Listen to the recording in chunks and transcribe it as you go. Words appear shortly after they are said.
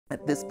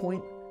At this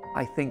point,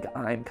 I think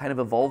I'm kind of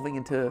evolving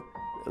into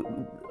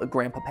a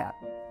Grandpa Pat.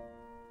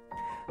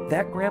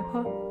 That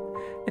grandpa,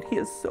 and he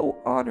is so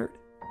honored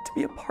to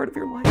be a part of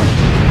your life.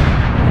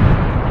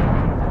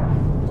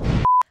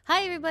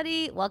 Hi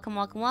everybody, welcome.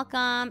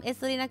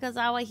 It's Lady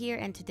Nakazawa here,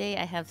 and today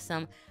I have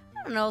some,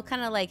 I don't know,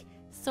 kind of like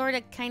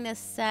kind of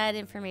sad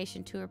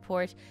information to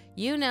report.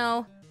 You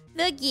know,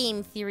 the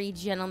game theory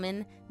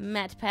gentleman,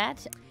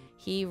 Matpat.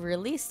 He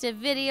released a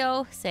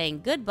video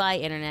saying goodbye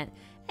internet.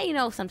 And you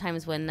know,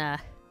 sometimes when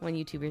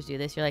YouTubers do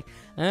this, you're like,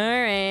 all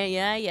right,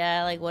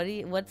 yeah, like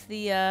what's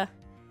the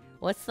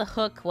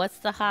hook, what's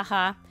the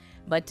haha?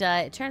 But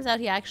it turns out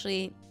he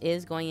actually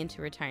is going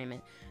into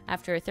retirement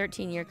after a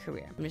 13-year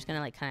career. I'm just gonna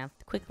like kind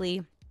of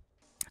quickly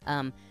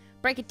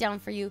break it down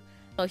for you.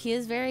 So he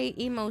is very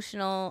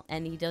emotional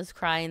and he does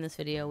cry in this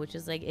video, which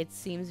is like, it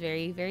seems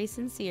very, very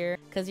sincere,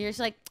 because you're just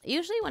like,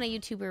 usually when a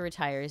YouTuber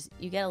retires,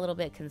 you get a little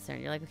bit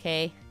concerned. You're like,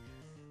 okay,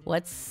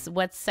 what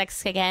sex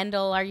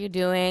scandal are you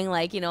doing?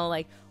 Like, you know,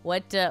 like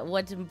what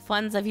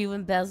funds have you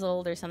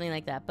embezzled or something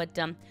like that. But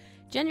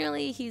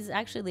generally he's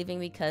actually leaving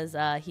because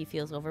he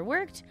feels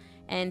overworked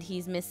and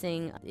he's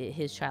missing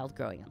his child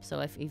growing up. So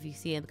if you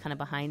see him kind of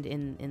behind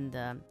in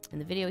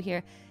the video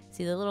here,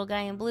 see the little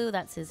guy in blue,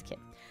 that's his kid.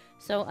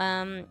 So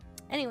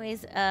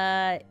anyways,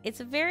 it's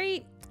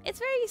very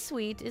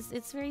sweet.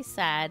 It's very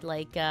sad.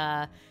 Like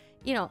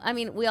you know, I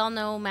mean, we all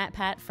know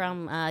Matpat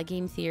from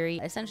Game Theory.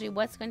 Essentially,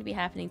 what's going to be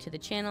happening to the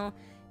channel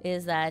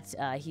is that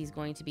he's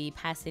going to be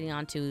passing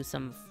on to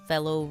some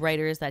fellow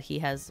writers that he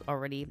has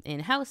already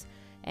in-house,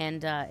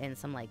 and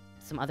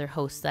some other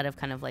hosts that have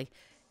kind of like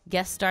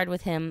guest starred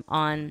with him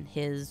on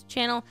his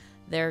channel.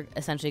 They're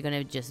essentially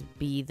going to just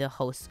be the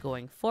hosts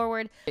going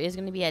forward. There is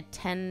going to be a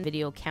 10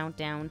 video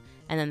countdown,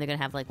 and then they're going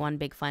to have like one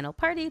big final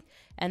party,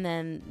 and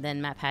then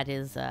Matpat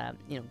is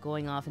you know,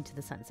 going off into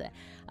the sunset.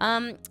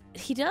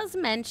 He does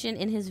mention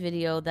in his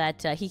video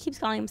that he keeps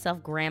calling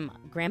himself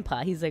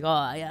grandpa. He's like,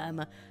 oh yeah, I'm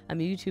a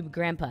YouTube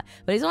grandpa,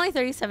 but he's only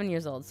 37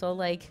 years old. So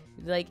like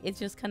it's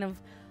just kind of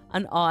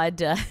an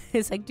odd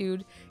it's like,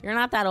 dude, you're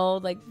not that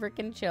old, like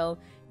freaking chill.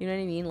 You know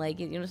what I mean? Like,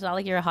 you know, it's not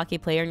like you're a hockey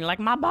player and you're like,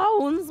 my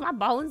bones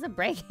are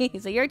breaking.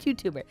 So you're a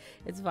YouTuber.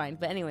 It's fine.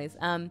 But anyways,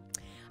 I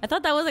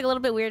thought that was like a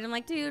little bit weird. I'm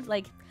like, dude,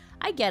 like,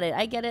 I get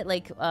it.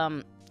 Like,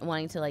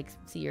 wanting to like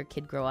see your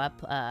kid grow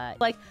up.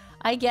 Like,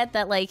 I get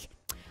that. Like,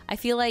 I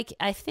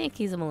think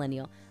he's a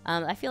millennial.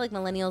 I feel like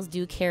millennials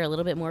do care a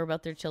little bit more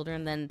about their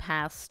children than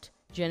past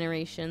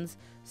generations.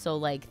 So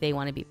like, they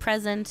want to be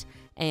present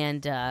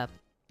and,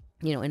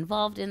 you know,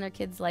 involved in their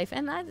kid's life.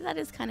 And that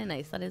is kind of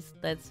nice.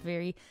 That's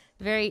very,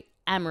 very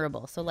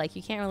admirable. So like,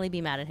 you can't really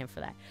be mad at him for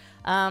that.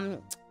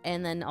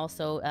 And then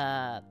also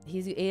he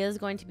is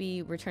going to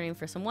be returning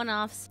for some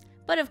one-offs,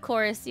 but of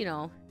course, you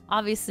know,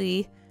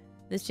 obviously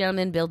this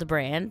gentleman built a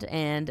brand,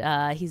 and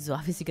he's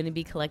obviously going to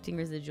be collecting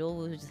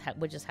residual,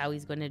 which is how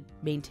he's going to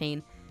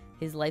maintain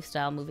his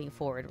lifestyle moving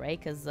forward, right?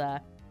 Because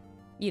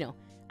you know,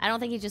 I don't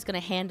think he's just going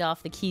to hand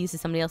off the keys to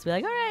somebody else and be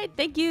like, all right,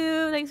 thank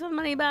you, thanks for the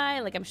money, bye.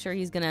 Like, I'm sure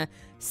he's going to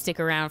stick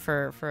around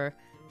for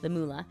the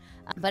moolah.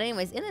 But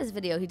anyways, in this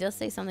video, he does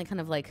say something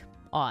kind of like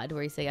odd,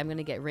 where he's saying, I'm going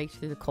to get raked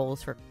through the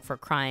coals for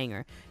crying,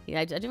 or, you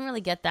know, I didn't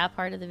really get that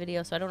part of the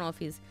video, so I don't know if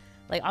he's,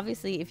 like,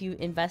 obviously, if you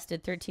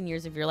invested 13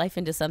 years of your life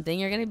into something,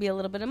 you're going to be a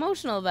little bit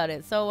emotional about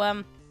it.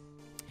 So,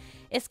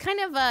 it's kind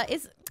of,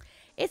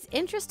 it's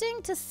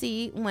interesting to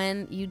see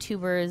when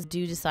YouTubers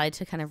do decide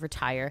to kind of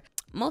retire,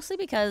 mostly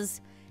because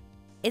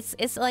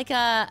it's like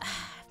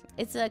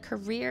it's a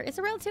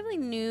relatively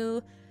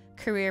new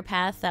career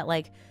path that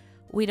like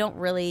we don't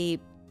really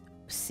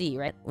see,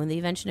 right? When the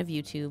invention of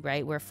YouTube,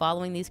 right, we're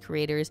following these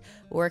creators,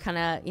 we're kind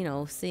of, you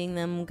know, seeing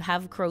them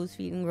have crow's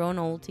feet and growing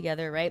old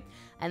together, right?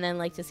 And then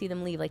like to see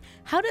them leave, like,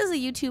 how does a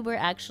YouTuber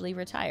actually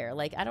retire?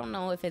 Like, I don't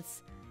know if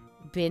it's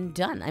been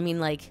done. I mean,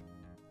 like,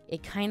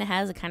 it kind of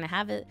has, it kind of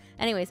have it.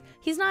 Anyways,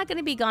 he's not going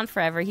to be gone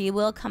forever. He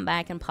will come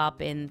back and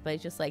pop in, but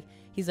it's just like,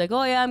 he's like,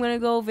 oh yeah, I'm going to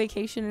go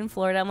vacation in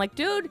Florida. I'm like,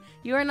 dude,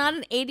 you are not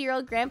an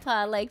 80-year-old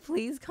grandpa. Like,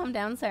 please come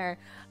down, sir.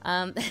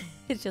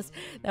 It's just,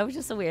 that was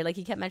just so weird. Like,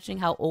 he kept mentioning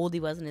how old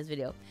he was in his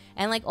video.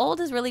 And like,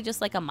 old is really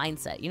just like a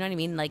mindset. You know what I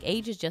mean? Like,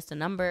 age is just a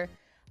number.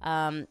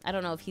 I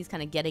don't know if he's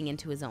kind of getting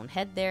into his own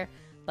head there.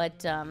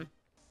 But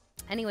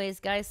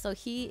anyways, guys, so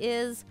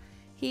he's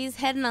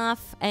heading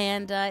off,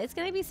 and it's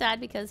gonna be sad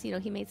because, you know,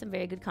 he made some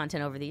very good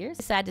content over the years.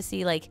 It's sad to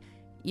see like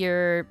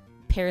your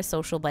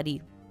parasocial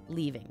buddy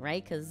leaving,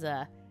 right? Because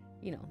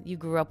you know, you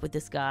grew up with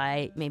this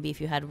guy. Maybe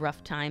if you had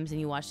rough times and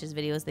you watched his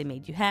videos, they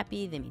made you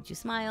happy, they made you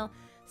smile.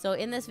 So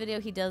in this video,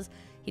 he does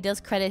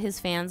credit his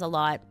fans a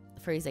lot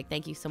for, he's like,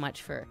 thank you so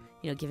much for,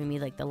 you know, giving me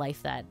like the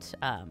life that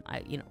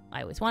I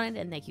always wanted,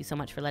 and thank you so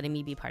much for letting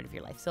me be part of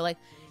your life. So like,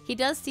 he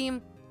does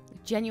seem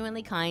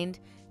genuinely kind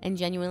and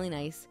genuinely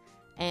nice,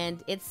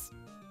 and it's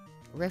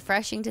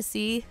refreshing to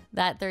see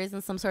that there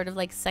isn't some sort of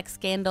like sex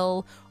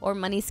scandal or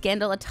money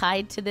scandal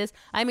tied to this.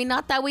 I mean,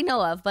 not that we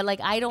know of, but like,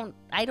 I don't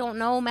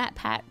know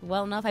Matpat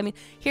well enough. I mean,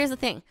 here's the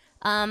thing.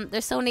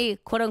 There's so many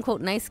quote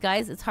unquote nice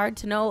guys. It's hard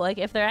to know like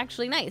if they're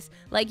actually nice.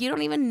 Like, you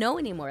don't even know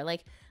anymore.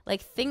 Like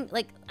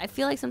like I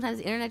feel like sometimes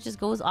the internet just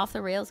goes off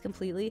the rails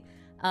completely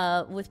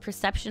with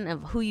perception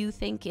of who you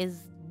think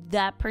is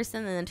that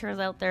person, and then turns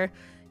out they're,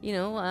 you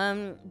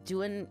know,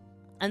 doing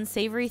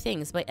unsavory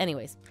things. But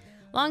anyways,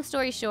 long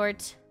story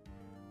short,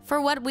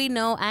 for what we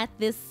know at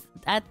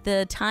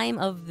the time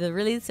of the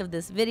release of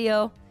this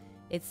video,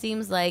 it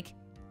seems like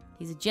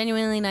he's a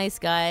genuinely nice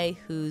guy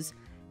who's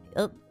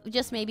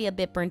just maybe a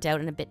bit burnt out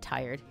and a bit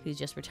tired, who's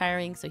just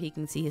retiring so he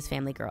can see his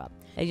family grow up.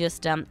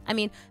 I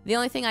mean, the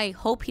only thing I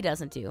hope he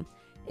doesn't do,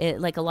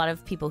 like a lot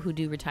of people who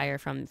do retire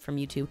from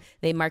YouTube,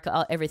 they mark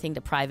everything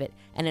to private,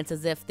 and it's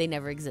as if they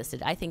never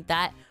existed. I think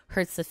that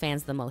hurts the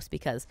fans the most,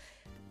 because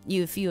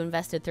if you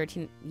invested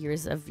 13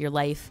 years of your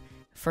life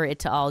for it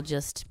to all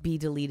just be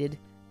deleted,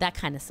 that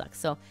kind of sucks.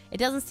 So it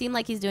doesn't seem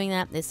like he's doing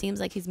that. It seems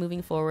like he's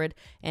moving forward,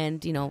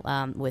 and, you know,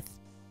 with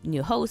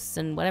new hosts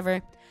and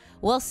whatever.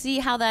 We'll see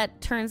how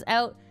that turns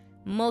out.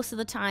 Most of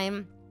the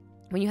time,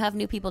 when you have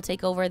new people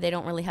take over, they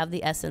don't really have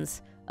the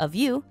essence of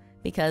you,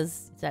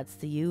 because that's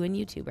the you in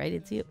YouTube, right?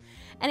 It's you.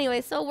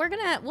 Anyway, so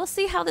we'll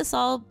see how this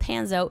all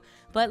pans out.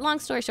 But long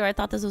story short, I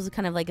thought this was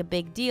kind of like a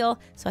big deal,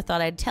 so I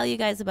thought I'd tell you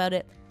guys about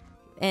it.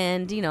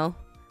 And, you know,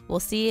 we'll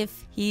see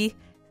if he,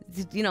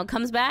 you know,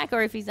 comes back,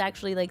 or if he's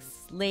actually like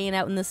laying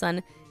out in the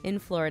sun in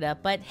Florida.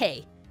 But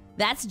hey,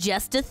 that's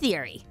just a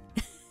theory.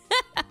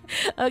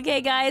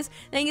 Okay, guys,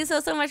 thank you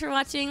so much for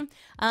watching.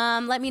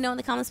 Let me know in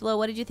the comments below,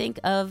 what did you think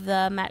of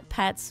the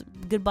Matpat's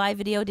goodbye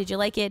video? Did you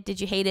like it?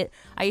 Did you hate it?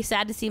 Are you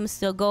sad to see him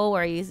still go,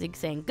 or are you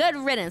saying good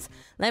riddance?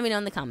 Let me know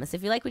in the comments.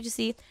 If you like what you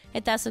see,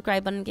 hit that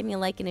subscribe button, give me a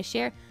like and a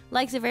share.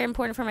 Likes are very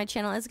important for my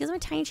channel, as it gives my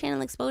tiny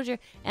channel exposure,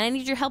 and I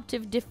need your help to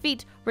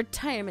defeat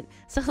retirement.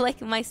 So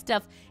like my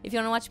stuff. If you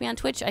want to watch me on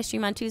Twitch, I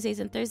stream on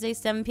Tuesdays and Thursdays,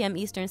 7 p.m.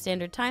 Eastern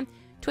Standard Time.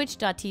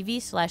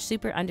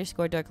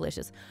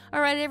 Twitch.tv/super_dorklicious.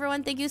 All right,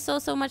 everyone, thank you so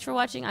much for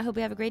watching. I hope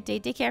you have a great day.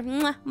 Take care.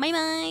 Mwah. Bye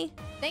bye.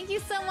 Thank you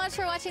so much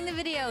for watching the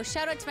video.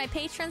 Shout out to my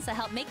patrons that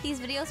help make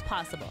these videos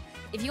possible.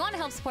 If you want to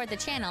help support the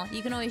channel,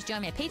 you can always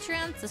join my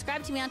Patreon,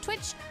 subscribe to me on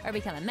Twitch, or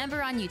become a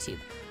member on YouTube.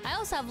 I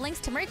also have links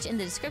to merch in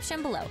the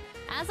description below.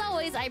 As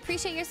always, I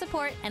appreciate your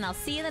support, and I'll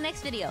see you in the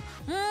next video.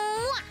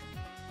 Mwah!